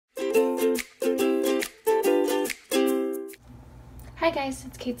Hi guys,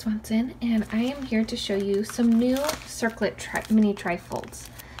 it's Kate Swanson and I am here to show you some new Circlet Mini Tryfolds.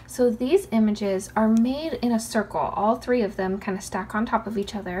 So these images are made in a circle, all three of them kind of stack on top of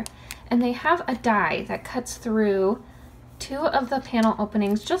each other, and they have a die that cuts through two of the panel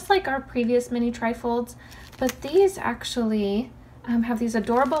openings just like our previous Mini Tryfolds, but these actually have these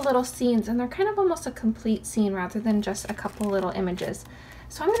adorable little scenes, and they're kind of almost a complete scene rather than just a couple little images.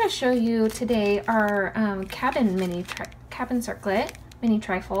 So I'm going to show you today our Cabin Circlet Mini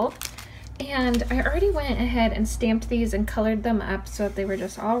Tryfold, and I already went ahead and stamped these and colored them up so that they were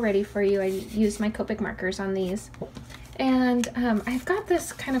just all ready for you. I used my Copic markers on these, and I've got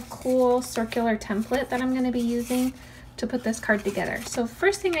this kind of cool circular template that I'm going to be using to put this card together. So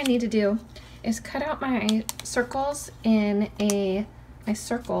first thing I need to do is cut out my circles in a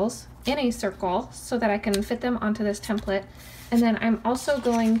circle so that I can fit them onto this template. And then I'm also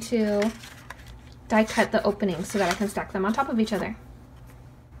going to die cut the openings so that I can stack them on top of each other.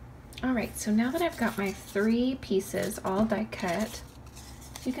 All right, so now that I've got my three pieces all die cut,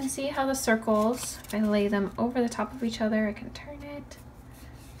 you can see how the circles, if I lay them over the top of each other, I can turn it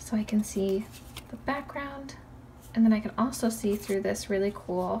so I can see the background, and then I can also see through this really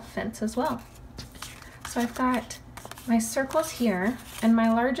cool fence as well. So I've got my circles here, and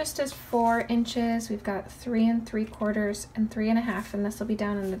my largest is 4 inches. We've got 3 3/4 and 3 1/2, and this will be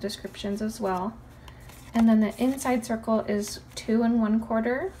down in the descriptions as well. And then the inside circle is 2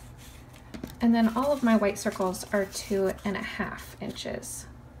 1/4, and then all of my white circles are 2 1/2 inches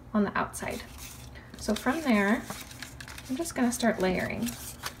on the outside. So from there, I'm just going to start layering.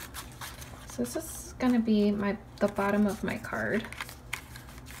 So this is going to be the bottom of my card.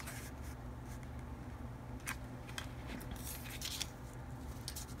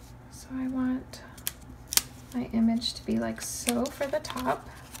 So I want my image to be like so for the top.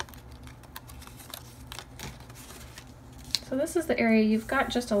 So this is the area you've got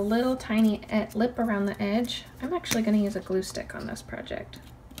just a little tiny lip around the edge. I'm actually going to use a glue stick on this project.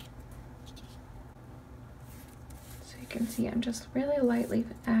 So you can see I'm just really lightly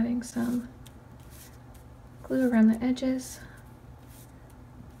adding some glue around the edges.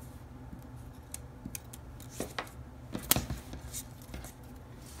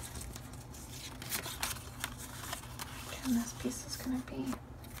 And this piece is going to be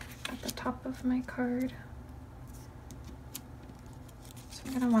at the top of my card. So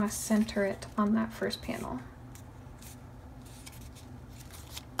I'm going to want to center it on that first panel.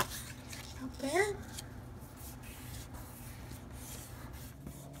 Out there.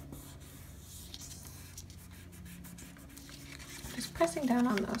 Just pressing down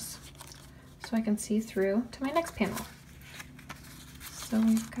on those so I can see through to my next panel. So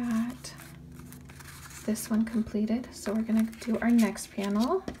we've got this one completed. So we're going to do our next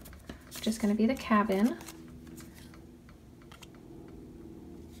panel, which is going to be the cabin.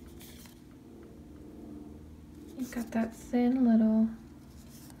 You've got that thin little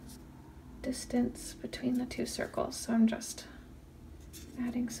distance between the two circles, so I'm just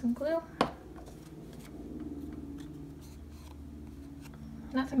adding some glue.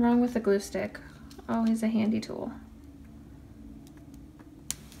 Nothing wrong with the glue stick, always a handy tool.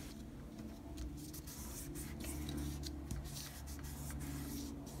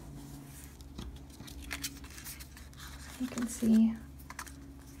 You can see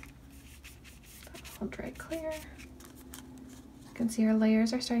all dry clear. You can see our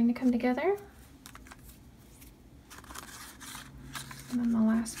layers are starting to come together. And then the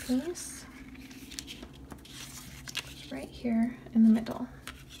last piece is right here in the middle.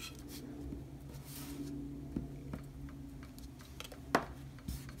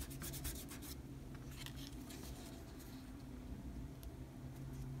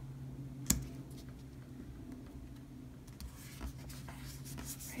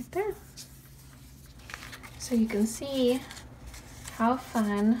 Right there. So you can see how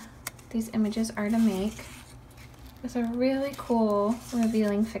fun these images are to make with a really cool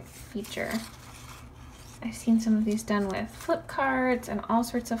revealing feature. I've seen some of these done with flip cards and all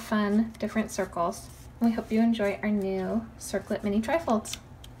sorts of fun different circles. We hope you enjoy our new Circlet Mini Tryfolds.